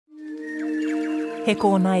He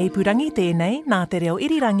kōna ipurangi tēnei nā te reo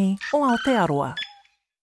irirangi o Aotearoa.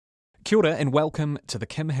 Kia ora and welcome to the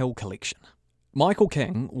Kim Hill Collection. Michael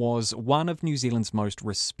King was one of New Zealand's most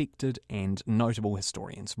respected and notable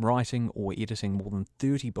historians, writing or editing more than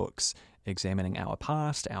 30 books examining our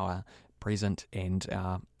past, our present and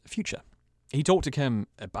our future. He talked to Kim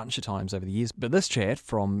a bunch of times over the years, but this chat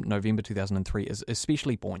from November 2003 is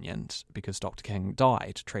especially poignant because Dr. King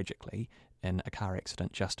died tragically in a car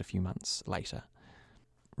accident just a few months later.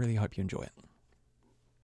 Really hope you enjoy it.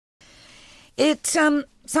 It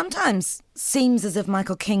sometimes seems as if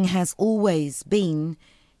Michael King has always been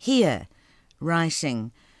here,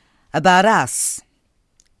 writing about us.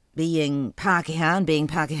 Being Pākehā and being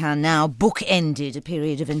Pākehā now bookended a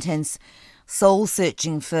period of intense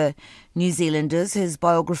soul-searching for New Zealanders. His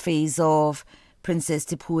biographies of Princess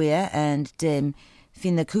Te Puea and Dame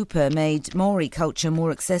Whina Cooper made Māori culture more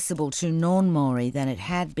accessible to non-Māori than it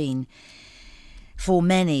had been for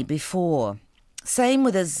many before. Same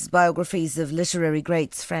with his biographies of literary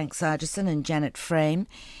greats Frank Sargeson and Janet Frame.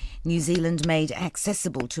 New Zealand made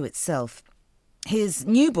accessible to itself. His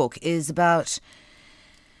new book is about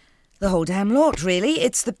the whole damn lot, really.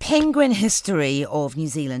 It's the penguin history of New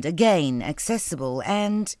Zealand. Again, accessible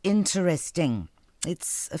and interesting.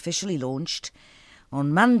 It's officially launched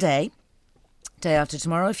on Monday, day after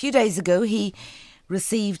tomorrow. A few days ago, he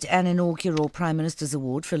received an inaugural Prime Minister's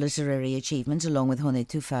Award for Literary Achievement along with Hone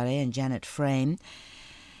Tūwhare and Janet Frame.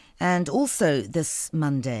 And also this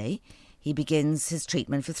Monday, he begins his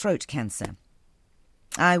treatment for throat cancer.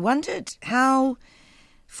 I wondered how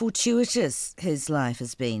fortuitous his life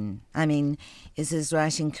has been. I mean, is his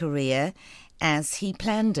writing career as he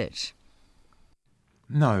planned it?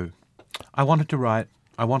 No. I wanted to write.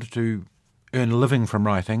 I wanted to earn a living from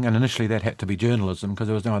writing, and initially that had to be journalism because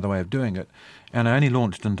there was no other way of doing it. And I only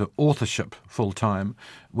launched into authorship full-time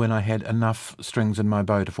when I had enough strings in my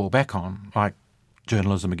bow to fall back on, like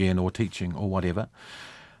journalism again or teaching or whatever.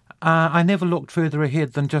 I never looked further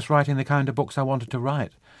ahead than just writing the kind of books I wanted to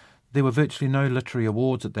write. There were virtually no literary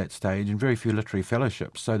awards at that stage and very few literary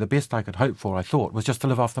fellowships, so the best I could hope for, I thought, was just to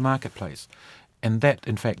live off the marketplace. And that,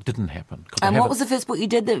 in fact, didn't happen. And what was the first book you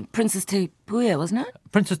did? The Princess Te Puea, wasn't it?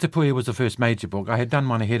 Princess Te Puea was the first major book. I had done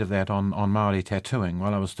one ahead of that on Māori tattooing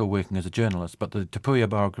while I was still working as a journalist, but the Te Puea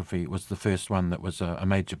biography was the first one that was a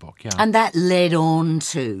major book, yeah. And that led on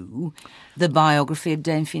to the biography of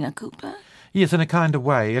Dame Whina Cooper? Yes, in a kind of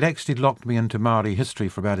way. It actually locked me into Māori history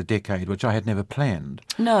for about a decade, which I had never planned.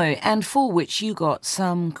 No, and for which you got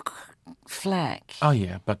some flack. Oh,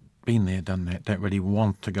 yeah, but been there, done that. Don't really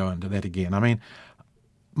want to go into that again. I mean,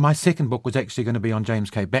 my second book was actually going to be on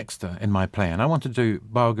James K. Baxter in my plan. I wanted to do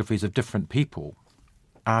biographies of different people,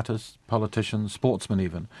 artists, politicians, sportsmen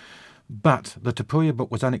even. But the Te Puea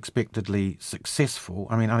book was unexpectedly successful.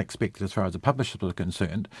 I mean, unexpected as far as the publishers were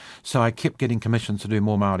concerned. So I kept getting commissions to do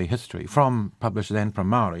more Māori history from publishers and from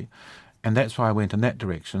Māori. And that's why I went in that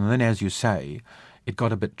direction. And then, as you say, it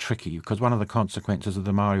got a bit tricky because one of the consequences of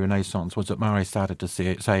the Māori Renaissance was that Māori started to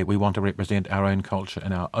say we want to represent our own culture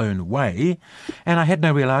in our own way. And I had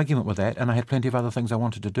no real argument with that, and I had plenty of other things I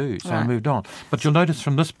wanted to do, so I moved on. But you'll notice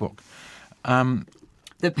from this book,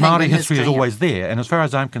 Māori history is always there. And as far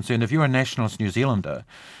as I'm concerned, if you're a nationalist New Zealander,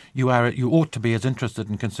 you ought to be as interested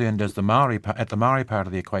and concerned as the Māori part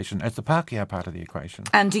of the equation as the Pākehā part of the equation.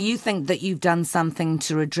 And do you think that you've done something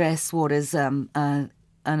to redress what is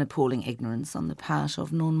an appalling ignorance on the part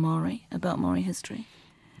of non-Māori about Māori history?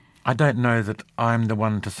 I don't know that I'm the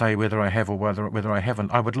one to say whether I have or whether I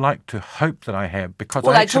haven't. I would like to hope that I have because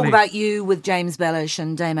I talk about you with James Bellish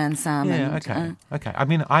and Dame Anne Sam. Yeah, okay. I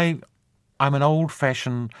mean, I'm an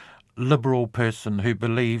old-fashioned liberal person who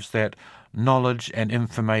believes that knowledge and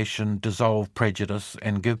information dissolve prejudice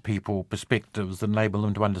and give people perspectives and enable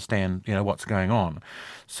them to understand, what's going on.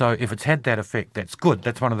 So if it's had that effect, that's good.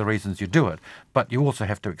 That's one of the reasons you do it. But you also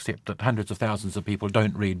have to accept that hundreds of thousands of people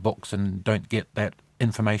don't read books and don't get that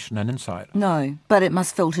information and insight. No, but it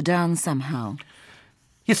must filter down somehow.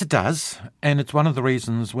 Yes, it does. And it's one of the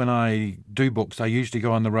reasons when I do books, I usually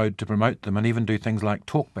go on the road to promote them and even do things like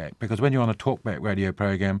talkback. Because when you're on a talkback radio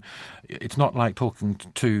program, it's not like talking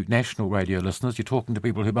to national radio listeners. You're talking to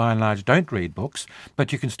people who by and large don't read books,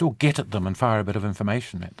 but you can still get at them and fire a bit of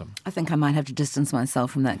information at them. I think I might have to distance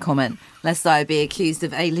myself from that comment, lest I be accused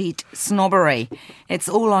of elite snobbery. It's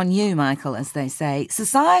all on you, Michael, as they say.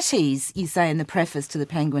 Societies, you say in the preface to the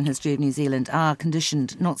Penguin History of New Zealand, are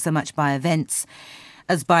conditioned not so much by events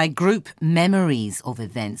as by group memories of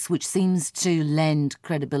events, which seems to lend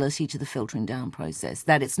credibility to the filtering down process,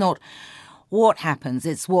 that it's not what happens.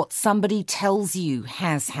 It's what somebody tells you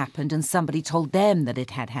has happened and somebody told them that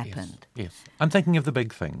it had happened. Yes. I'm thinking of the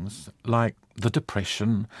big things, like the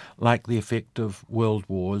Depression, like the effect of world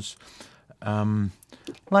wars,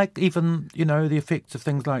 like even, the effects of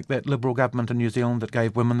things like that Liberal government in New Zealand that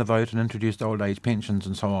gave women the vote and introduced old age pensions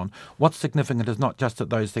and so on. What's significant is not just that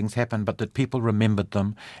those things happened, but that people remembered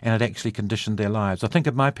them and it actually conditioned their lives. I think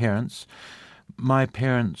of my parents. My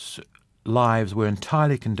parents' lives were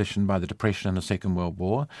entirely conditioned by the Depression and the Second World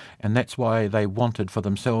War, and that's why they wanted for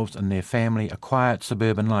themselves and their family a quiet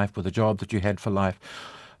suburban life with a job that you had for life.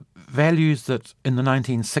 Values that in the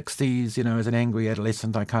 1960s, as an angry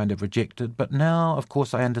adolescent, I kind of rejected. But now, of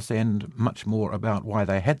course, I understand much more about why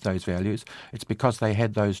they had those values. It's because they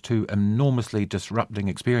had those two enormously disrupting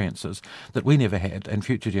experiences that we never had and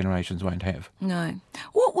future generations won't have. No.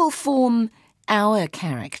 What will form our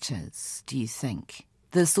characters, do you think?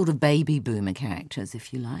 The sort of baby boomer characters,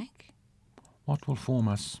 if you like? What will form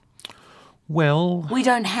us? Well, we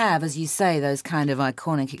don't have, as you say, those kind of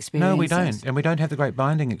iconic experiences. No, we don't. And we don't have the great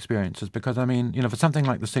binding experiences because, for something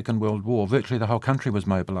like the Second World War, virtually the whole country was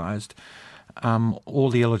mobilised. All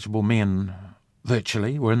the eligible men,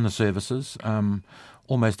 virtually, were in the services.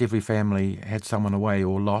 Almost every family had someone away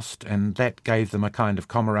or lost, and that gave them a kind of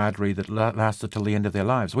camaraderie that lasted till the end of their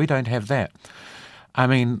lives. We don't have that.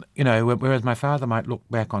 Whereas my father might look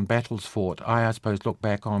back on battles fought, I suppose look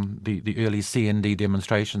back on the early CND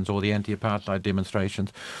demonstrations or the anti-apartheid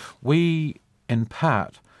demonstrations. We, in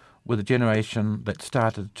part, were the generation that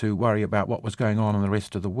started to worry about what was going on in the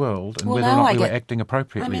rest of the world and whether or not we were acting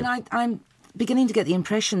appropriately. I'm beginning to get the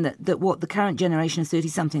impression that what the current generation of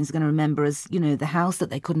 30-somethings are going to remember is, the house that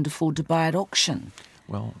they couldn't afford to buy at auction.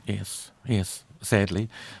 Well, yes, sadly.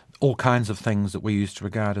 All kinds of things that we used to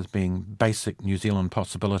regard as being basic New Zealand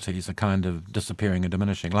possibilities are kind of disappearing and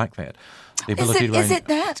diminishing like that. Is it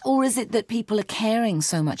that, or is it that people are caring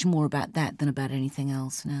so much more about that than about anything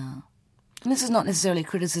else now? And this is not necessarily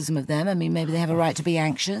criticism of them. Maybe they have a right to be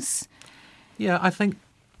anxious. Yeah, I think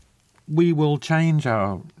we will change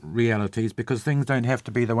our realities because things don't have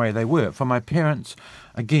to be the way they were. For my parents,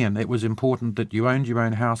 again, it was important that you owned your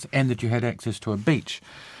own house and that you had access to a beach.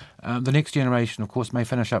 The next generation, of course, may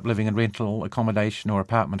finish up living in rental accommodation or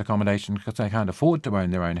apartment accommodation because they can't afford to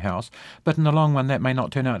own their own house. But in the long run, that may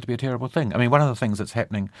not turn out to be a terrible thing. One of the things that's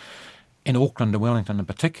happening in Auckland and Wellington in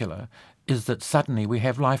particular is that suddenly we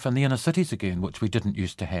have life in the inner cities again, which we didn't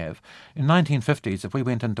used to have. In the 1950s, if we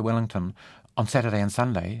went into Wellington on Saturday and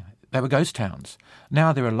Sunday, they were ghost towns.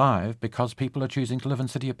 Now they're alive because people are choosing to live in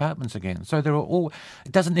city apartments again. So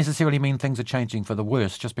it doesn't necessarily mean things are changing for the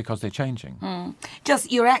worse just because they're changing.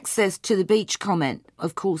 Just your access to the beach comment,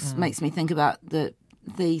 of course, makes me think about the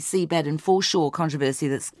seabed and foreshore controversy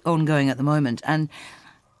that's ongoing at the moment. And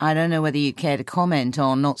I don't know whether you care to comment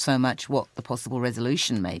on not so much what the possible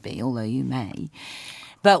resolution may be, although you may,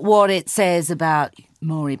 but what it says about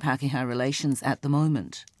Māori Pākehā relations at the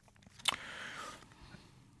moment.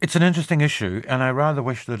 It's an interesting issue, and I rather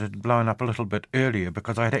wish that it had blown up a little bit earlier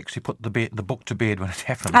because I had actually put the book to bed when it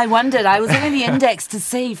happened. I wondered. I was in the index to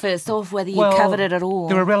see, first off, whether you covered it at all.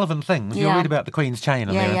 There are relevant things. Yeah. You read about the Queen's chain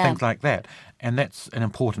and things like that. And that's an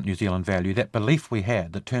important New Zealand value, that belief we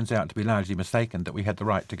had that turns out to be largely mistaken, that we had the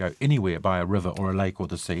right to go anywhere by a river or a lake or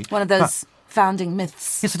the sea. One of those founding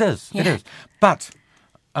myths. Yes, it is. Yeah. It is. But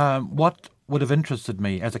what would have interested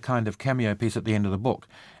me as a kind of cameo piece at the end of the book,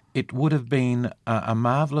 it would have been a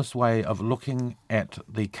marvellous way of looking at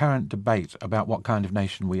the current debate about what kind of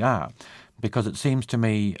nation we are, because it seems to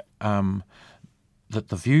me that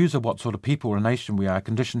the views of what sort of people or nation we are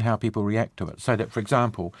condition how people react to it. So that, for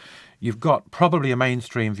example, you've got probably a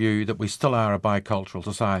mainstream view that we still are a bicultural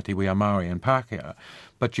society, we are Māori and Pākehā,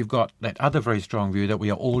 but you've got that other very strong view that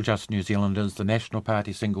we are all just New Zealanders, the National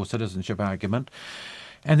Party single citizenship argument.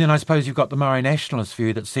 And then I suppose you've got the Māori nationalist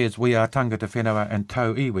view that says we are tangata whenua and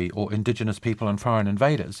tau iwi, or indigenous people and foreign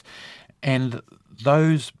invaders. And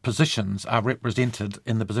those positions are represented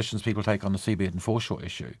in the positions people take on the seabed and foreshore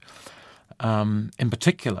issue. In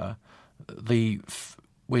particular,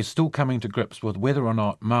 we're still coming to grips with whether or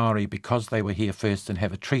not Māori, because they were here first and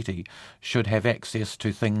have a treaty, should have access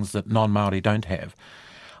to things that non-Māori don't have.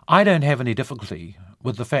 I don't have any difficulty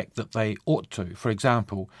with the fact that they ought to. For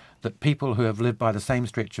example, that people who have lived by the same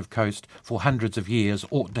stretch of coast for hundreds of years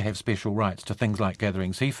ought to have special rights to things like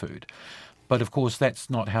gathering seafood. But of course that's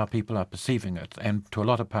not how people are perceiving it, and to a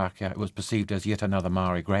lot of Pākehā it was perceived as yet another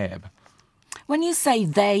Māori grab. When you say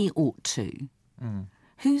they ought to,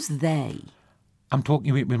 who's they? I'm talking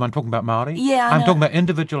about Māori? Yeah, I'm talking about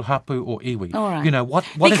individual hapu or iwi. All right. You know, what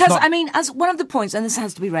because, is not... I mean, as one of the points, and this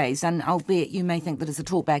has to be raised, and albeit you may think that it's a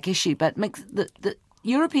talkback issue, but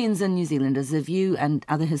Europeans and New Zealanders, as you and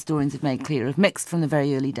other historians have made clear, have mixed from the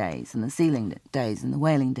very early days, and the sealing days and the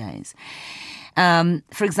whaling days.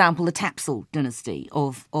 For example, the Tapsell dynasty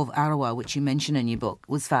of Arawa, which you mention in your book,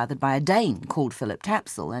 was fathered by a Dane called Philip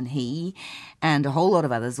Tapsell, and he and a whole lot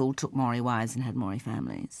of others all took Māori wives and had Māori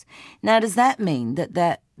families. Now, does that mean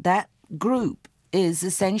that group is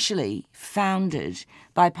essentially founded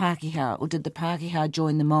by Pākehā, or did the Pākehā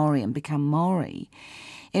join the Māori and become Māori?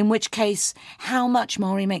 In which case, how much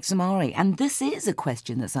Māori makes a Māori? And this is a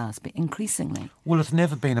question that's asked increasingly. Well, it's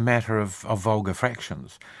never been a matter of vulgar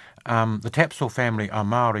fractions. The Tapsell family are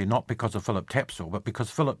Māori not because of Philip Tapsell, but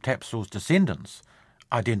because Philip Tapsell's descendants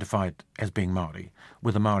identified as being Māori,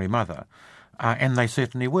 with a Māori mother. And they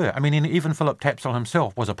certainly were. I mean, even Philip Tapsell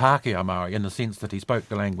himself was a Pākehā Māori in the sense that he spoke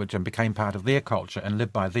the language and became part of their culture and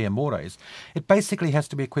lived by their mores. It basically has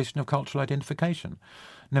to be a question of cultural identification.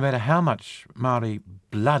 No matter how much Māori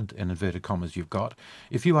blood, in inverted commas, you've got,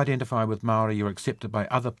 if you identify with Māori, you're accepted by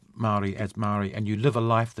other Māori as Māori, and you live a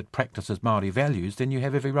life that practices Māori values, then you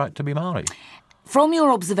have every right to be Māori. From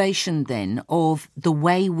your observation, then, of the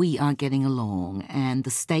way we are getting along and the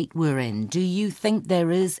state we're in, do you think there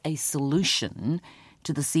is a solution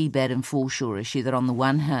to the seabed and foreshore issue that on the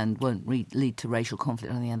one hand won't lead to racial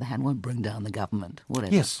conflict, on the other hand won't bring down the government?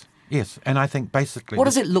 Whatever. Yes, and I think basically... What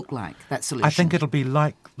does it look like, that solution? I think it'll be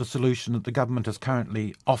like the solution that the government is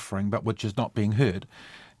currently offering, but which is not being heard.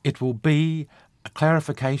 It will be a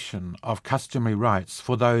clarification of customary rights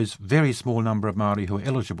for those very small number of Māori who are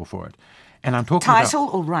eligible for it. And I'm talking Title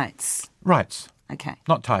or rights? Rights. Okay.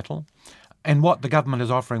 Not title. And what the government is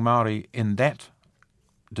offering Māori in that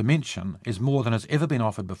dimension is more than has ever been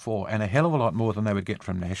offered before, and a hell of a lot more than they would get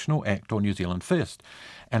from National, Act or New Zealand First.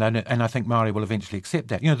 And I think Māori will eventually accept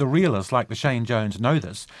that. You know, the realists like the Shane Jones know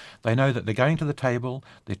this. They know that they're going to the table,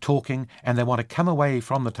 they're talking, and they want to come away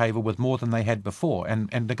from the table with more than they had before, and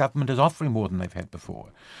the government is offering more than they've had before.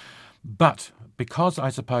 But because, I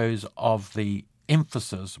suppose, of the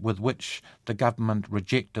emphasis with which the government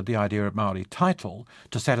rejected the idea of Māori title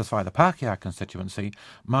to satisfy the Pākehā constituency,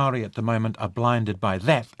 Māori at the moment are blinded by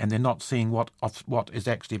that, and they're not seeing what is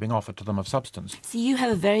actually being offered to them of substance. So you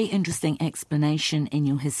have a very interesting explanation in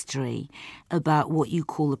your history about what you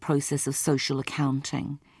call the process of social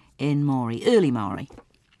accounting in Māori, early Māori.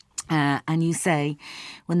 And you say,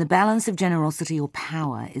 when the balance of generosity or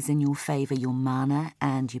power is in your favour, your mana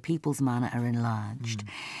and your people's mana are enlarged.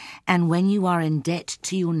 And when you are in debt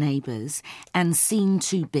to your neighbours and seen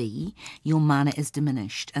to be, your mana is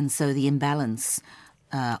diminished. And so the imbalance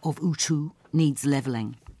of utu needs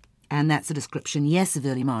levelling. And that's a description, yes, of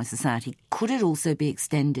early Māori society. Could it also be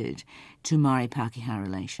extended to Māori Pākehā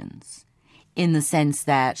relations? In the sense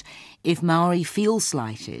that if Māori feel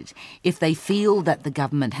slighted, if they feel that the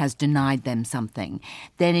government has denied them something,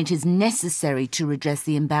 then it is necessary to redress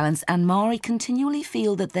the imbalance, and Māori continually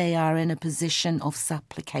feel that they are in a position of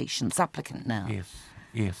supplicant now.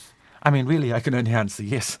 Yes. I mean, really, I can only answer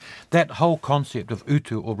yes. That whole concept of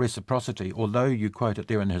utu or reciprocity, although you quote it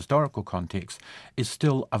there in a historical context, is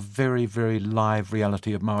still a very, very live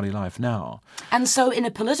reality of Māori life now. And so in a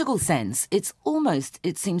political sense, it's almost,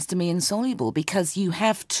 it seems to me, insoluble, because you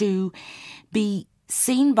have to be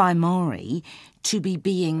seen by Māori to be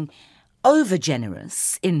being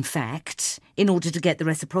over-generous, in fact, in order to get the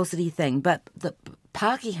reciprocity thing. But the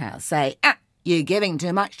Pākehā say, you're giving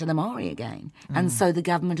too much to the Māori again. And so the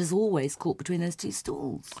government is always caught between those two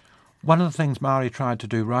stools. One of the things Māori tried to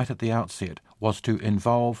do right at the outset was to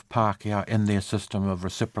involve Pākehā in their system of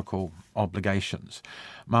reciprocal obligations.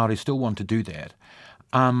 Māori still want to do that.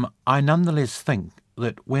 I nonetheless think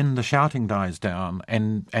that when the shouting dies down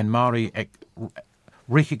and Māori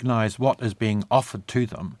recognise what is being offered to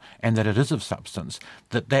them and that it is of substance,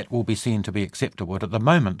 that will be seen to be acceptable. But at the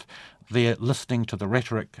moment, they're listening to the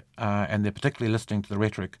rhetoric, and they're particularly listening to the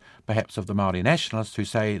rhetoric, perhaps, of the Māori nationalists who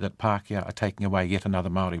say that Pākehā are taking away yet another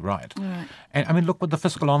Māori right. And I mean, look, with the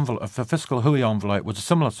fiscal hui envelope was a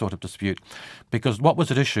similar sort of dispute, because what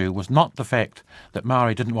was at issue was not the fact that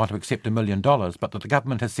Māori didn't want to accept $1 million, but that the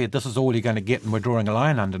government has said this is all you're going to get and we're drawing a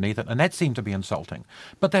line underneath it, and that seemed to be insulting.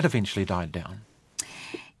 But that eventually died down.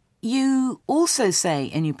 You also say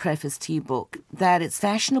in your preface to your book that it's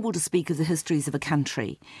fashionable to speak of the histories of a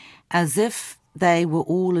country as if they were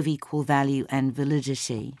all of equal value and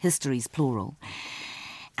validity, histories plural,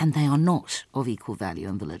 and they are not of equal value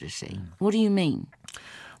and validity. What do you mean?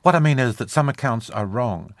 What I mean is that some accounts are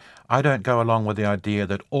wrong. I don't go along with the idea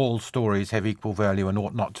that all stories have equal value and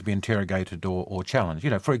ought not to be interrogated or challenged.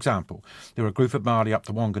 For example, there were a group of Māori up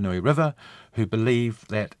the Wanganui River who believed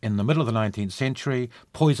that in the middle of the 19th century,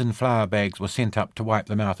 poison flour bags were sent up to wipe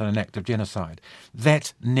them out in an act of genocide.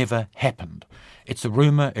 That never happened. It's a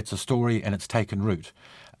rumour, it's a story, and it's taken root.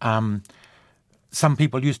 Some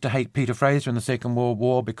people used to hate Peter Fraser in the Second World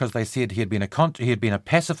War because they said he had been a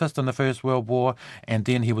pacifist in the First World War, and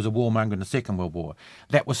then he was a warmonger in the Second World War.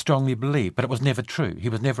 That was strongly believed, but it was never true. He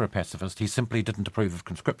was never a pacifist. He simply didn't approve of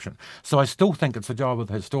conscription. So I still think it's the job of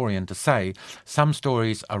the historian to say some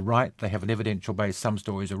stories are right, they have an evidential base, some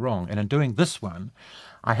stories are wrong. And in doing this one,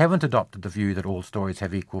 I haven't adopted the view that all stories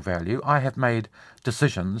have equal value. I have made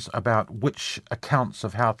decisions about which accounts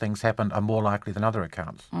of how things happened are more likely than other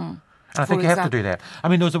accounts. And I think you have to do that. I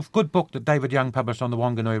mean, there was a good book that David Young published on the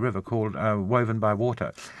Wanganui River called Woven by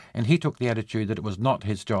Water, and he took the attitude that it was not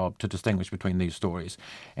his job to distinguish between these stories.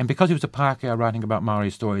 And because he was a Pākehā writing about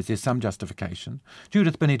Māori stories, there's some justification.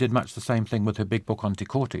 Judith Binney did much the same thing with her big book on Te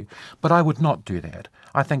Kooti, but I would not do that.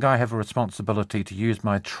 I think I have a responsibility to use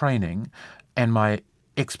my training and my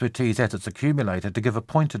expertise as it's accumulated to give a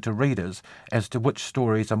pointer to readers as to which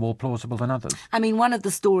stories are more plausible than others. I mean, one of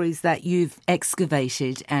the stories that you've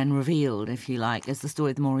excavated and revealed, if you like, is the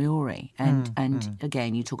story of the Moriori. And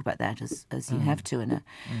again, you talk about that as you have to in an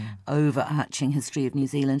overarching history of New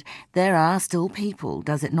Zealand. There are still people,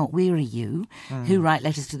 does it not weary you, who write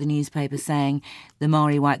letters to the newspaper saying the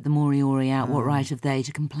Māori wiped the Moriori out, what right have they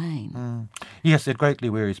to complain? Yes, it greatly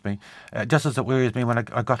wearies me. Just as it wearies me when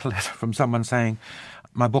I got a letter from someone saying,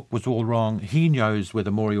 my book was all wrong. He knows where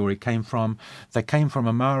the Moriori came from. They came from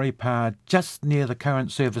a Maori pa just near the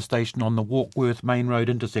current service station on the Warkworth Main Road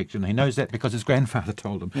intersection. He knows that because his grandfather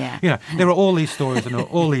told him. Yeah. There are all these stories and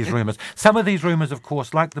all these rumours. Some of these rumours, of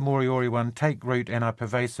course, like the Moriori one, take root and are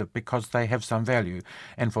pervasive because they have some value.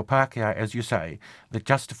 And for Pākehā, as you say, that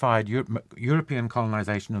justified European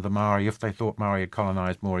colonisation of the Maori if they thought Maori had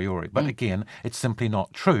colonised Moriori. But again, it's simply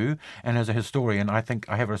not true. And as a historian, I think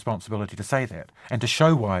I have a responsibility to say that and to show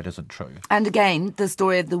why it isn't true. And again, the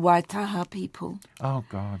story of the Waitaha people. Oh,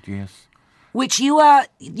 God, yes. Which you're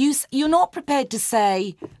not prepared to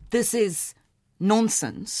say this is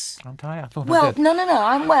nonsense. Aren't I? I thought I did.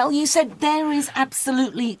 No. You said there is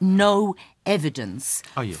absolutely no evidence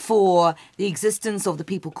for the existence of the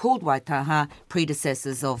people called Waitaha,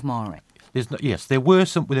 predecessors of Māori. There were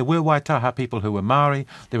Waitaha people who were Māori.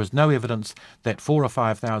 There was no evidence that 4,000 or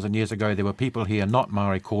 5,000 years ago there were people here not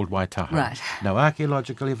Māori called Waitaha. Right. No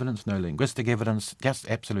archaeological evidence, no linguistic evidence, just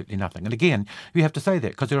absolutely nothing. And again, you have to say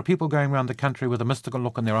that because there are people going around the country with a mystical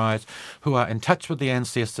look in their eyes who are in touch with the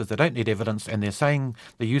ancestors. They don't need evidence, and they're saying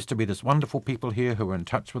there used to be this wonderful people here who were in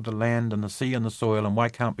touch with the land and the sea and the soil, and why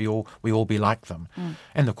can't we all be like them?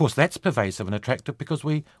 And of course that's pervasive and attractive because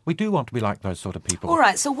we do want to be like those sort of people. All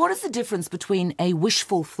right, so what is the difference between a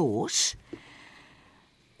wishful thought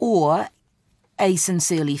or a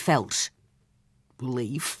sincerely felt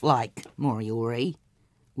belief, like Moriori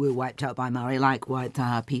were wiped out by Maori, like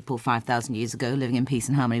Waitaha people 5,000 years ago living in peace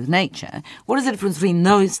and harmony with nature? What is the difference between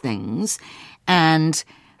those things and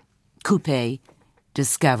Kupe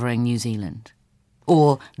discovering New Zealand?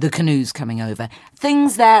 Or the canoes coming over?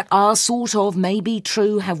 Things that are sort of maybe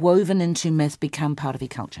true, have woven into myth, become part of your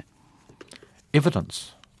culture.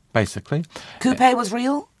 Evidence, basically. Kupe was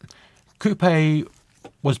real? Kupe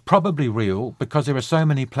was probably real because there are so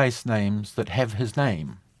many place names that have his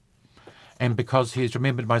name. And because he is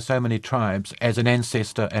remembered by so many tribes as an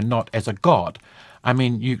ancestor and not as a god. I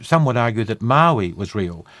mean, some would argue that Maui was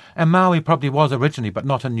real. And Maui probably was originally, but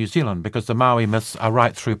not in New Zealand, because the Maui myths are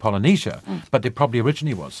right through Polynesia. But there probably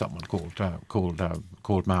originally was someone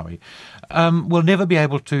called Maui. We'll never be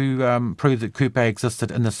able to prove that Kupe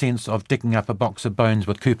existed in the sense of digging up a box of bones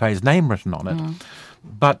with Kupe's name written on it.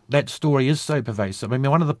 But that story is so pervasive. I mean,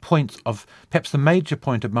 one of the points of, perhaps the major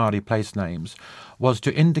point of Māori place names was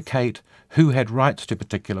to indicate who had rights to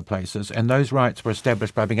particular places, and those rights were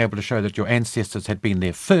established by being able to show that your ancestors had been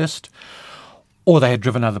there first, or they had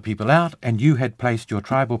driven other people out, and you had placed your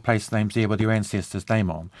tribal place names there with your ancestors' name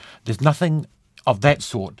on. There's nothing of that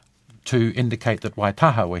sort to indicate that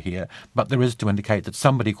Waitaha were here, but there is to indicate that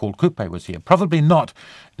somebody called Kupe was here. Probably not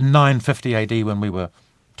 950 AD when we were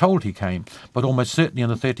told he came, but almost certainly in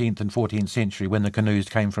the 13th and 14th century when the canoes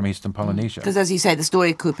came from eastern Polynesia. Because as you say, the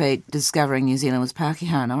story of Kupe discovering New Zealand was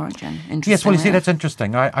Pākehā in origin. Yes, well, you see, that's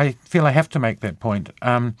interesting. I feel I have to make that point.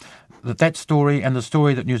 That story and the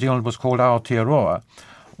story that New Zealand was called Aotearoa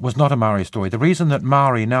was not a Māori story. The reason that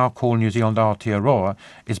Māori now call New Zealand Aotearoa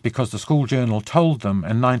is because the school journal told them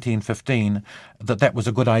in 1915 that that was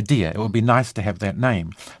a good idea. It would be nice to have that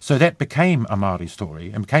name. So that became a Māori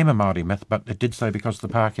story and became a Māori myth, but it did so because of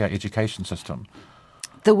the Pākehā education system.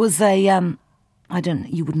 There was a,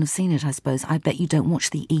 you wouldn't have seen it, I suppose. I bet you don't watch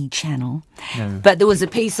the E channel. No. But there was a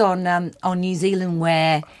piece on New Zealand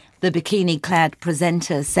where the bikini-clad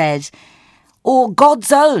presenter said, or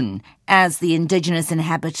God's own, as the indigenous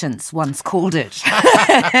inhabitants once called it.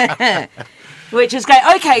 Which is great.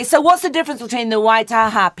 Okay, so what's the difference between the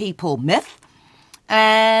Waitaha people myth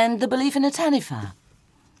and the belief in a taniwha?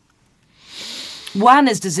 One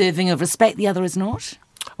is deserving of respect, the other is not.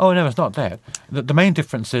 Oh, no, it's not that. The main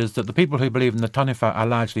difference is that the people who believe in the taniwha are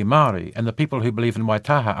largely Māori, and the people who believe in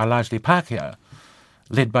Waitaha are largely Pākehā,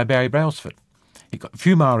 led by Barry Brailsford. You've got a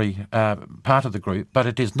few Māori part of the group, but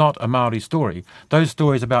it is not a Māori story. Those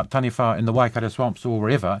stories about taniwha in the Waikato swamps or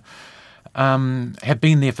wherever have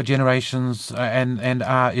been there for generations and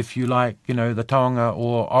are, if you like, the taonga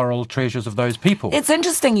or oral treasures of those people. It's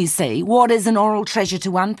interesting, you see. What is an oral treasure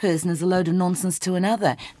to one person is a load of nonsense to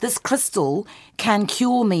another. This crystal can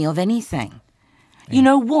cure me of anything. Yeah. You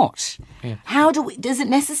know what? Yeah. Is it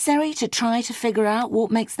necessary to try to figure out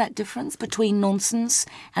what makes that difference between nonsense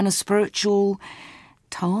and a spiritual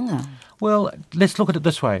taonga? Well, let's look at it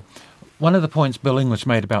this way. One of the points Bill English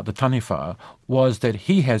made about the taniwha was that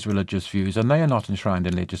he has religious views and they are not enshrined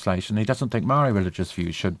in legislation. He doesn't think Māori religious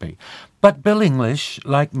views should be. But Bill English,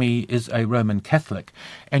 like me, is a Roman Catholic,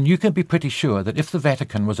 and you can be pretty sure that if the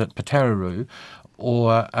Vatican was at Pataruru,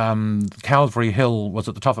 or Calvary Hill was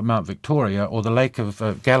at the top of Mount Victoria, or the Lake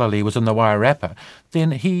of Galilee was in the Wairarapa,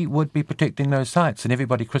 then he would be protecting those sites, and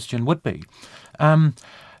everybody Christian would be.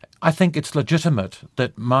 I think it's legitimate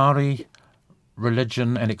that Māori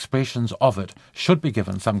religion and expressions of it should be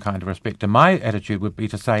given some kind of respect. And my attitude would be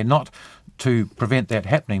to say not to prevent that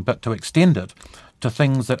happening, but to extend it to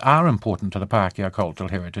things that are important to the Pākehā cultural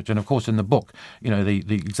heritage. And of course in the book, the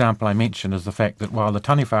example I mentioned is the fact that while the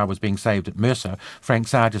taniwha was being saved at Mercer, Frank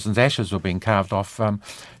Sargison's ashes were being carved off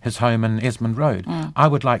his home in Esmond Road. I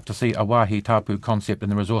would like to see a wāhi tapu concept in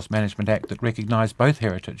the Resource Management Act that recognised both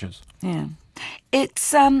heritages. Yeah.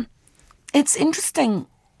 It's interesting.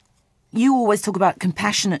 You always talk about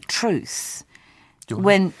compassionate truth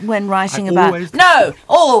when writing about... No,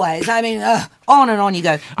 always. I mean, on and on you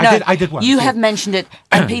go. No, I did once. You have mentioned it,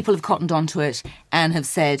 and people have cottoned onto it and have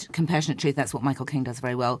said compassionate truth. That's what Michael King does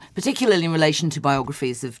very well, particularly in relation to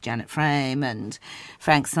biographies of Janet Frame and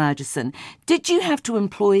Frank Sargison. Did you have to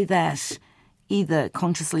employ that either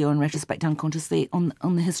consciously or in retrospect unconsciously on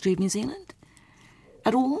the history of New Zealand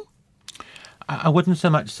at all? I wouldn't so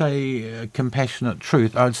much say compassionate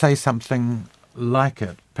truth. I would say something like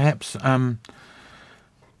it. Perhaps an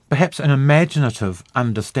imaginative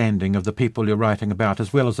understanding of the people you're writing about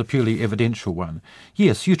as well as a purely evidential one.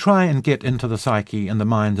 Yes, you try and get into the psyche and the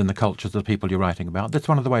minds and the cultures of the people you're writing about. That's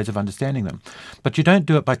one of the ways of understanding them. But you don't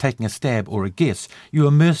do it by taking a stab or a guess. You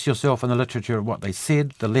immerse yourself in the literature of what they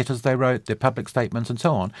said, the letters they wrote, their public statements and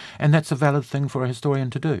so on. And that's a valid thing for a historian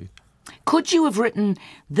to do. Could you have written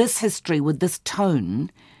this history with this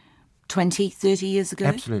tone 20, 30 years ago?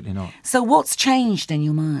 Absolutely not. So what's changed in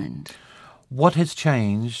your mind? What has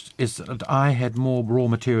changed is that I had more raw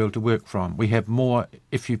material to work from. We have more,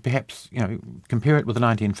 if you perhaps, compare it with the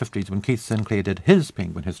 1950s when Keith Sinclair did his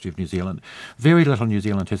Penguin History of New Zealand, very little New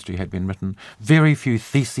Zealand history had been written, very few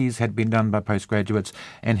theses had been done by postgraduates,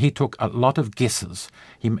 and he took a lot of guesses.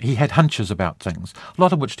 He had hunches about things, a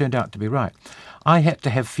lot of which turned out to be right. I had to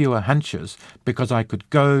have fewer hunches because I could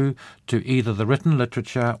go to either the written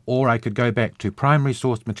literature or I could go back to primary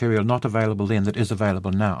source material not available then that is available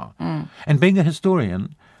now. And being a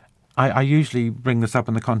historian, I usually bring this up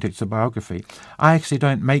in the context of biography. I actually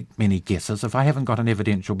don't make many guesses. If I haven't got an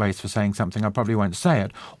evidential base for saying something, I probably won't say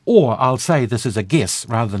it. Or I'll say this is a guess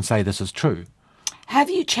rather than say this is true. Have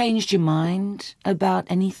you changed your mind about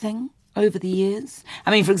anything over the years? I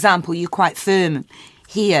mean, for example, you're quite firm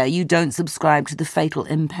here. You don't subscribe to the fatal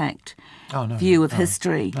impact view of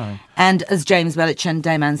history. No. And as James Wellich and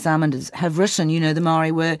Damon Salmond have written, the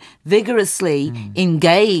Māori were vigorously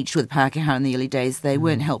engaged with Pākehā in the early days. They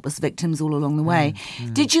weren't helpless victims all along the way.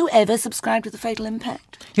 Did you ever subscribe to the fatal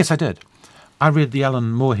impact? Yes, I did. I read the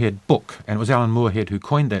Alan Moorhead book, and it was Alan Moorhead who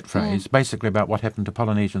coined that phrase, basically about what happened to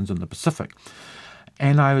Polynesians in the Pacific.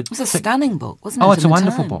 And it was a stunning book, wasn't it? Oh, it's a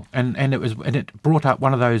wonderful book. And it brought up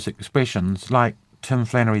one of those expressions like Tim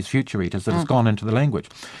Flannery's Future Eaters that has gone into the language.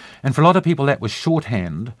 And for a lot of people, that was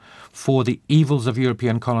shorthand for the evils of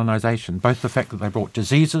European colonisation, both the fact that they brought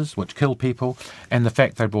diseases which kill people and the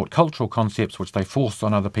fact they brought cultural concepts which they forced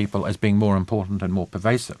on other people as being more important and more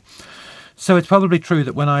pervasive. So it's probably true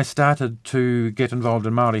that when I started to get involved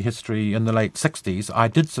in Māori history in the late 60s, I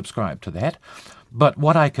did subscribe to that. But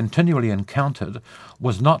what I continually encountered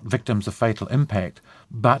was not victims of fatal impact,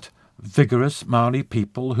 but vigorous Māori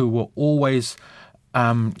people who were always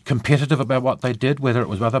competitive about what they did, whether it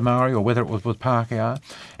was with other Māori or whether it was with Pākehā,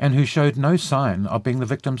 and who showed no sign of being the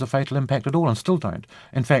victims of fatal impact at all, and still don't.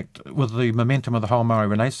 In fact, with the momentum of the whole Māori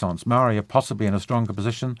Renaissance, Māori are possibly in a stronger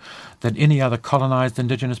position than any other colonised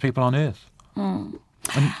indigenous people on earth.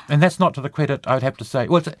 And that's not to the credit, I would have to say,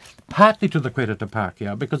 well, it's partly to the credit of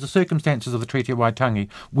Pākehā, because the circumstances of the Treaty of Waitangi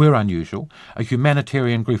were unusual. A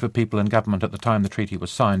humanitarian group of people in government at the time the treaty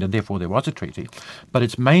was signed, and therefore there was a treaty. But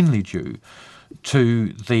it's mainly due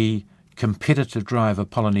to the competitive drive of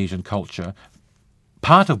Polynesian culture,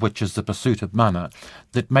 part of which is the pursuit of mana,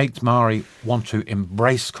 that makes Māori want to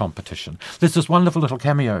embrace competition. There's this wonderful little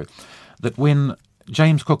cameo that when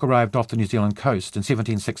James Cook arrived off the New Zealand coast in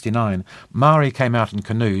 1769, Māori came out in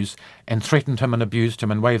canoes and threatened him and abused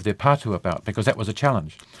him and waved their patu about because that was a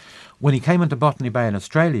challenge. When he came into Botany Bay in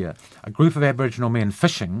Australia, a group of Aboriginal men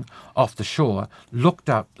fishing off the shore looked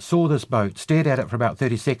up, saw this boat, stared at it for about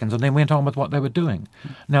 30 seconds and then went on with what they were doing.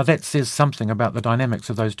 Now that says something about the dynamics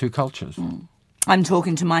of those two cultures. I'm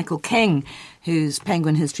talking to Michael King, whose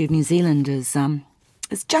Penguin History of New Zealand is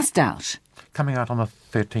just out. Coming out on the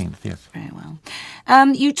 13th, yes. Very well.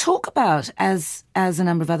 You talk about, as a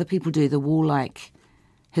number of other people do, the warlike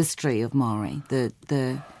history of Māori,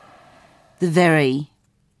 the very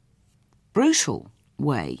brutal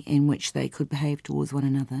way in which they could behave towards one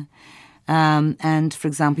another. And, for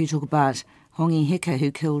example, you talk about Hongi Hika,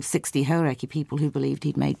 who killed 60 Hauraki people who believed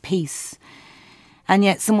he'd made peace. And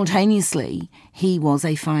yet, simultaneously, he was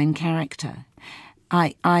a fine character.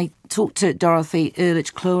 I talked to Dorothy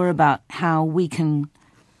Ehrlich-Kluwer about how we can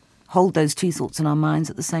hold those two thoughts in our minds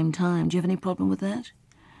at the same time. Do you have any problem with that?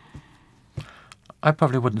 I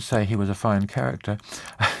probably wouldn't say he was a fine character.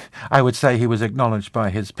 I would say he was acknowledged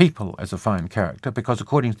by his people as a fine character because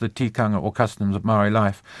according to the tikanga or customs of Māori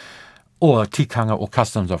life, or tikanga or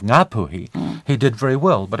customs of Ngāpuhi, he did very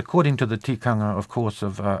well. But according to the tikanga, of course,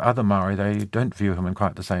 of other Māori, they don't view him in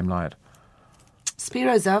quite the same light.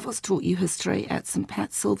 Spiro Zavos taught you history at St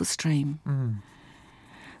Pat's Silverstream.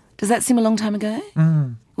 Does that seem a long time ago?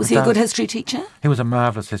 Was he a good history teacher? He was a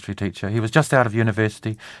marvellous history teacher. He was just out of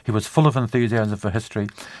university. He was full of enthusiasm for history,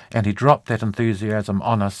 and he dropped that enthusiasm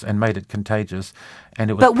on us and made it contagious.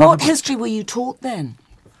 And it was. But what history were you taught then?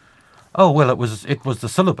 Oh, well, it was the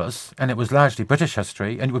syllabus, and it was largely British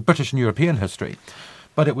history, and it was British and European history.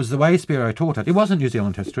 But it was the way Spiro taught it. It wasn't New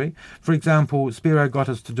Zealand history. For example, Spiro got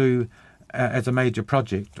us to do, as a major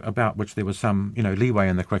project, about which there was some, leeway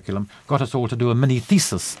in the curriculum, got us all to do a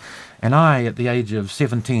mini-thesis. And I, at the age of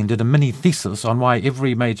 17, did a mini-thesis on why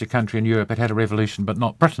every major country in Europe had a revolution, but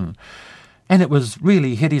not Britain. And it was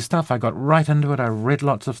really heady stuff. I got right into it. I read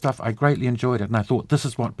lots of stuff. I greatly enjoyed it. And I thought, this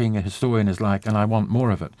is what being a historian is like, and I want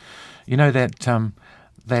more of it. You know that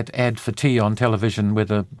ad for tea on television where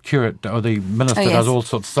the curate or the minister does all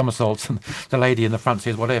sorts of somersaults and the lady in the front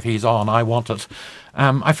says, whatever he's on, I want it.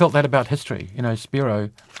 I felt that about history. Spiro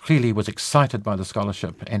clearly was excited by the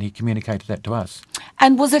scholarship and he communicated that to us.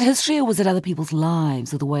 And was it history or was it other people's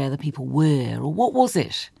lives or the way other people were, or what was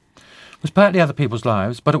it? It was partly other people's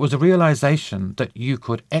lives, but it was a realisation that you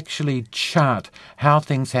could actually chart how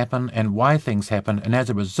things happen and why things happen, and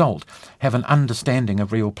as a result, have an understanding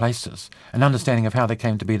of real places, an understanding of how they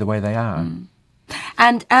came to be the way they are.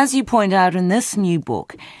 And as you point out in this new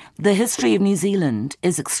book, the history of New Zealand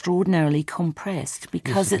is extraordinarily compressed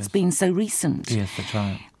because it's been so recent. Yes, that's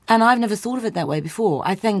right. And I've never thought of it that way before.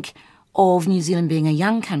 I think of New Zealand being a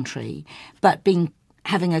young country, but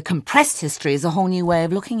having a compressed history is a whole new way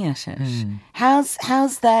of looking at it.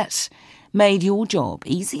 How's that made your job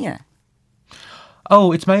easier?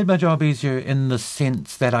 Oh, it's made my job easier in the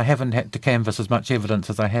sense that I haven't had to canvass as much evidence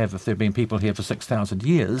as I have if there have been people here for 6,000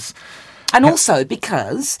 years. And also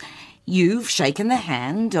because you've shaken the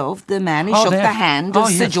hand of the man who shook the hand of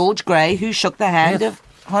Sir George Grey, who shook the hand of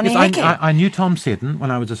Hongi Hika. I knew Tom Seddon when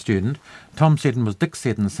I was a student. Tom Seddon was Dick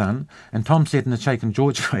Seddon's son, and Tom Seddon had shaken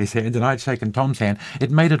George Grey's hand, and I'd shaken Tom's hand.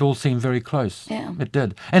 It made it all seem very close. Yeah. It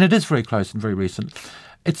did. And it is very close and very recent.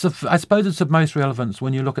 I suppose it's of most relevance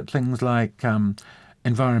when you look at things like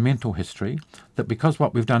environmental history, that because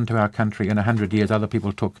what we've done to our country in 100 years, other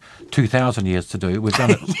people took 2,000 years to do, we've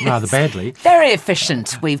done it Yes. rather badly. Very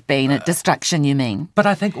efficient we've been at destruction, you mean? But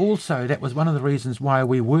I think also that was one of the reasons why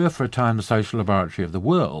we were for a time the social laboratory of the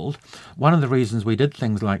world. One of the reasons we did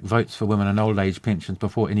things like votes for women and old age pensions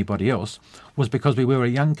before anybody else was because we were a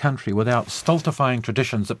young country without stultifying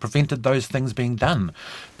traditions that prevented those things being done.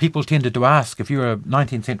 People tended to ask, if you were a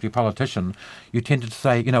 19th century politician, you tended to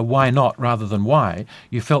say, why not rather than why.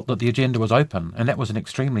 You felt that the agenda was open, and that was an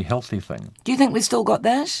extremely healthy thing. Do you think we've still got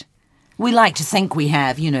that? We like to think we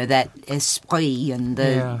have, that esprit and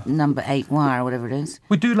the number 8Y or whatever it is.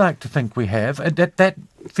 We do like to think we have. That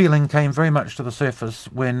feeling came very much to the surface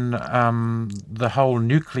when the whole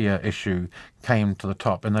nuclear issue came to the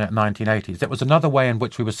top in the 1980s. That was another way in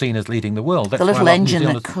which we were seen as leading the world. That's the little why a lot of New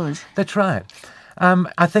engine that Zealanders- could. That's right.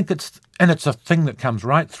 I think it's a thing that comes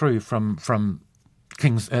right through from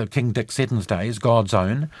King Dick Seddon's days, God's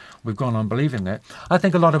own. We've gone on believing that. I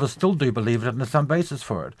think a lot of us still do believe it, and there's some basis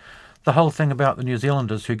for it. The whole thing about the New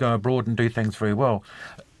Zealanders who go abroad and do things very well.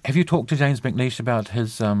 Have you talked to James McNeish about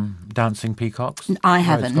his dancing peacocks? I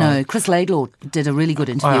haven't, no. Chris Laidlaw did a really good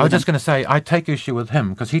interview I was with just him. going to say, I take issue with him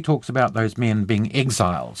because he talks about those men being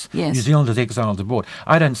exiles. Yes. New Zealanders exiled abroad.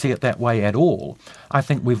 I don't see it that way at all. I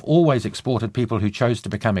think we've always exported people who chose to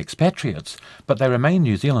become expatriates, but they remain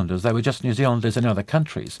New Zealanders. They were just New Zealanders in other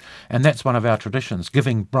countries. And that's one of our traditions,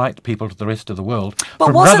 giving bright people to the rest of the world, But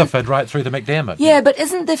from wasn't- Rutherford right through to McDermott. Yeah, but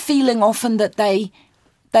isn't the feeling often that they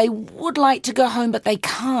would like to go home, but they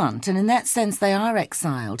can't, and in that sense, they are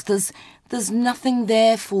exiled. There's nothing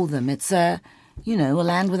there for them. It's a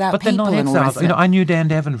land without But they're people not and all the exiles. rest of it. I knew Dan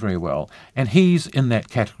Davin very well, and he's in that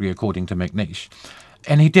category according to McNeish.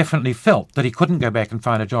 And he definitely felt that he couldn't go back and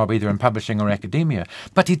find a job either in publishing or academia.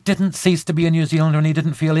 But he didn't cease to be a New Zealander, and he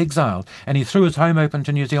didn't feel exiled. And he threw his home open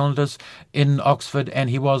to New Zealanders in Oxford, and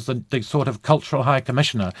he was the sort of cultural high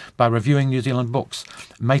commissioner by reviewing New Zealand books,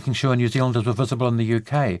 making sure New Zealanders were visible in the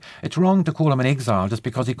UK. It's wrong to call him an exile just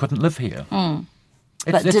because he couldn't live here.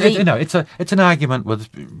 But did he- It's an argument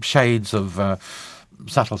with shades of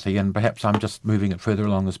subtlety, and perhaps I'm just moving it further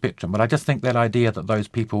along the spectrum. But I just think that idea that those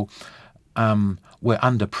people were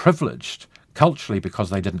underprivileged culturally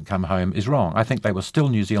because they didn't come home is wrong. I think they were still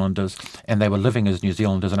New Zealanders, and they were living as New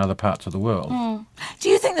Zealanders in other parts of the world. Do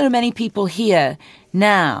you think there are many people here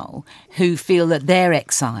now who feel that they're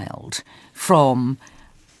exiled from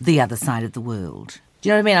the other side of the world? Do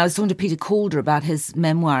you know what I mean? I was talking to Peter Calder about his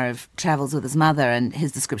memoir of travels with his mother, and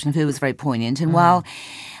his description of her was very poignant. And while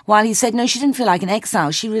he said, no, she didn't feel like an exile,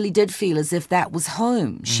 she really did feel as if that was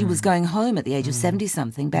home. She was going home at the age of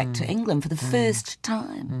 70-something back to England for the first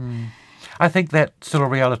time. I think that's still a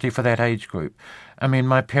reality for that age group. I mean,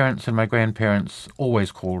 my parents and my grandparents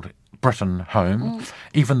always called Britain home,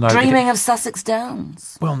 even though... Dreaming of Sussex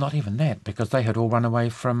Downs. Well, not even that, because they had all run away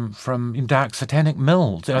from dark satanic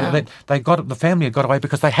mills. The family had got away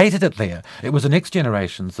because they hated it there. It was the next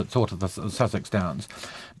generations that thought of the Sussex Downs.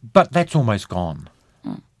 But that's almost gone.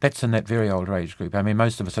 That's in that very old age group. I mean,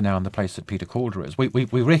 most of us are now in the place that Peter Calder is. We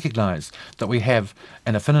recognise that we have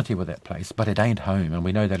an affinity with that place, but it ain't home, and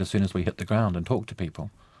we know that as soon as we hit the ground and talk to people.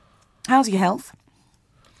 How's your health?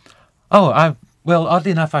 Well, oddly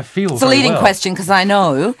enough, I feel It's a very leading well. question because I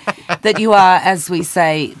know that you are, as we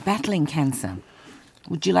say, battling cancer.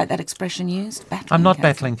 Would you like that expression used? I'm not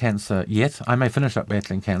battling cancer yet. I may finish up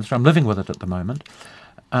battling cancer. I'm living with it at the moment.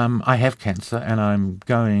 I have cancer, and I'm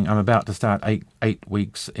about to start eight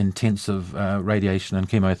weeks intensive radiation and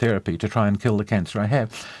chemotherapy to try and kill the cancer I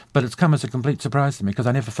have. But it's come as a complete surprise to me because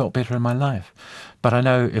I never felt better in my life. But I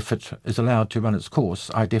know if it is allowed to run its course,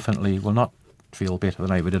 I definitely will not feel better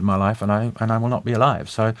than I ever did in my life, and I will not be alive.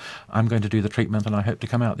 So I'm going to do the treatment, and I hope to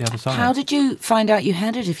come out the other side. How did you find out you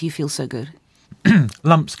had it if you feel so good?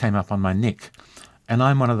 Lumps came up on my neck. And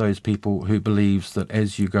I'm one of those people who believes that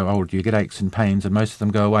as you go older, you get aches and pains, and most of them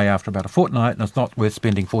go away after about a fortnight, and it's not worth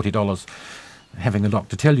spending $40 having a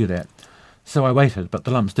doctor tell you that. So I waited, but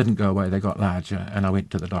the lumps didn't go away. They got larger, and I went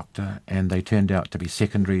to the doctor, and they turned out to be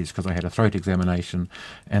secondaries because I had a throat examination,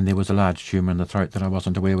 and there was a large tumour in the throat that I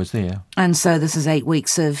wasn't aware was there. And so this is 8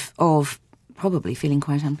 weeks of probably feeling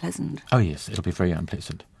quite unpleasant. Oh, yes, it'll be very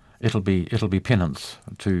unpleasant. It'll be penance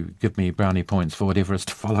to give me brownie points for whatever is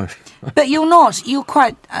to follow. But you're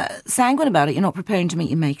quite sanguine about it. You're not preparing to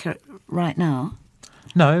meet your maker right now.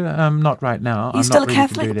 No, not right now. You're I'm still not a ready to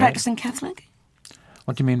Catholic, do a that. practicing Catholic?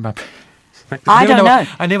 What do you mean by... I don't know.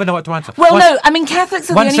 I never know what to answer. Well, no, I mean,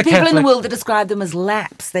 Catholics are the once only a people in the Catholic- world that describe them as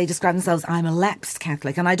lapsed. They describe themselves, I'm a lapsed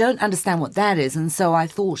Catholic, and I don't understand what that is, and so I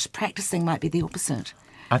thought practicing might be the opposite.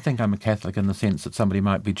 I think I'm a Catholic in the sense that somebody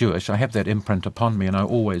might be Jewish. I have that imprint upon me, and I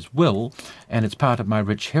always will, and it's part of my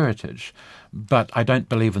rich heritage. But I don't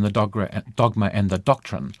believe in the dogma and the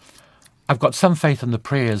doctrine. I've got some faith in the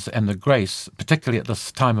prayers and the grace, particularly at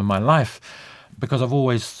this time in my life, because I've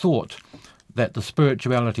always thought that the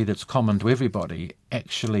spirituality that's common to everybody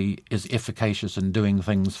actually is efficacious in doing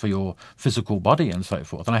things for your physical body and so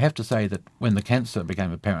forth. And I have to say that when the cancer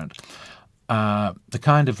became apparent, the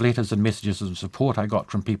kind of letters and messages of support I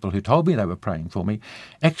got from people who told me they were praying for me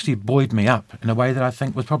actually buoyed me up in a way that I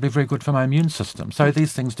think was probably very good for my immune system. So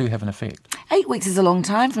these things do have an effect. 8 weeks is a long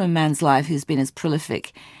time from a man's life who's been as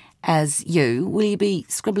prolific as you. Will you be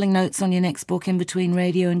scribbling notes on your next book in between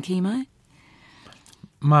radio and chemo?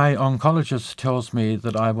 My oncologist tells me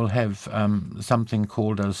that I will have something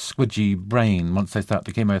called a squidgy brain once they start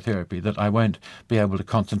the chemotherapy, that I won't be able to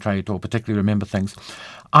concentrate or particularly remember things.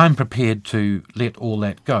 I'm prepared to let all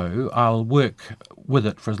that go. I'll work with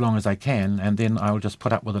it for as long as I can, and then I'll just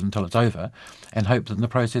put up with it until it's over and hope that in the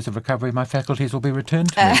process of recovery my faculties will be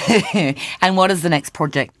returned to me. And what is the next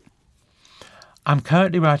project? I'm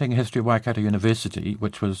currently writing a history of Waikato University,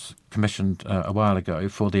 which was commissioned a while ago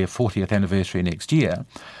for their 40th anniversary next year.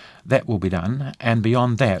 That will be done. And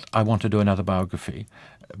beyond that, I want to do another biography,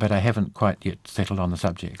 but I haven't quite yet settled on the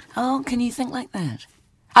subject. Oh, can you think like that?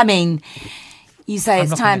 I mean, you say I'm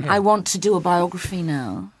it's time, I want to do a biography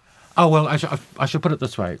now. Oh, well, I should put it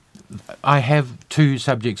this way. I have 2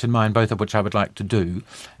 subjects in mind, both of which I would like to do,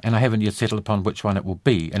 and I haven't yet settled upon which one it will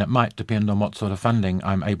be, and it might depend on what sort of funding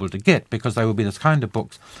I'm able to get, because they will be this kind of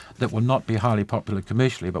books that will not be highly popular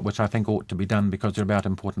commercially, but which I think ought to be done because they're about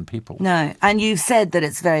important people. No, and you've said that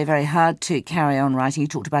it's very, very hard to carry on writing. You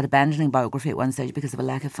talked about abandoning biography at one stage because of a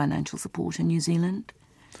lack of financial support in New Zealand.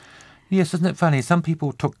 Yes, isn't it funny? Some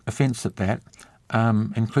people took offence at that,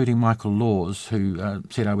 including Michael Laws, who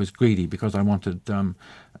said I was greedy because I wanted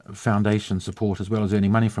foundation support as well as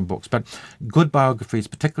earning money from books. But good biographies,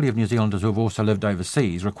 particularly of New Zealanders who have also lived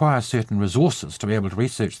overseas, require certain resources to be able to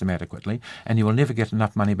research them adequately, and you will never get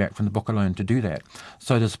enough money back from the book alone to do that.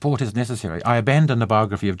 So the support is necessary. I abandoned the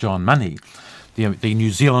biography of John Money, the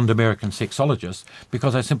New Zealand-American sexologist,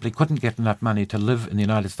 because I simply couldn't get enough money to live in the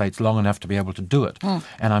United States long enough to be able to do it.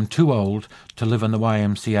 And I'm too old to live in the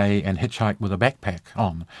YMCA and hitchhike with a backpack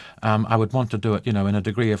on. I would want to do it, in a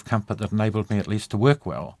degree of comfort that enabled me at least to work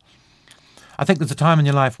well. I think there's a time in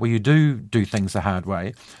your life where you do things the hard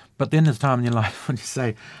way, but then there's a time in your life when you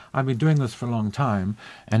say, I've been doing this for a long time,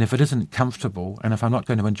 and if it isn't comfortable, and if I'm not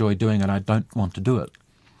going to enjoy doing it, I don't want to do it.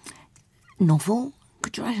 Novel?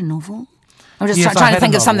 Could you write a novel? I'm just trying to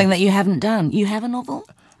think of something that you haven't done. You have a novel?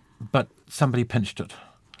 But somebody pinched it.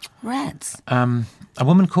 Rats. A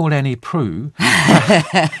woman called Annie Prue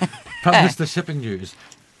published the shipping news.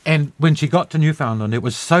 And when she got to Newfoundland, it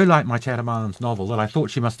was so like my Chatham Islands novel that I thought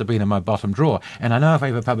she must have been in my bottom drawer. And I know if I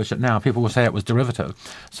ever publish it now, people will say it was derivative.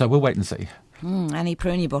 So we'll wait and see. Annie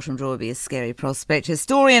Prue in your bottom drawer would be a scary prospect.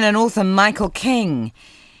 Historian and author Michael King.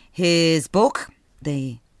 His book,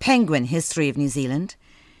 The Penguin History of New Zealand,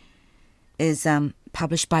 is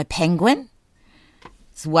published by Penguin.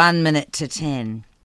 It's 1 minute to 10.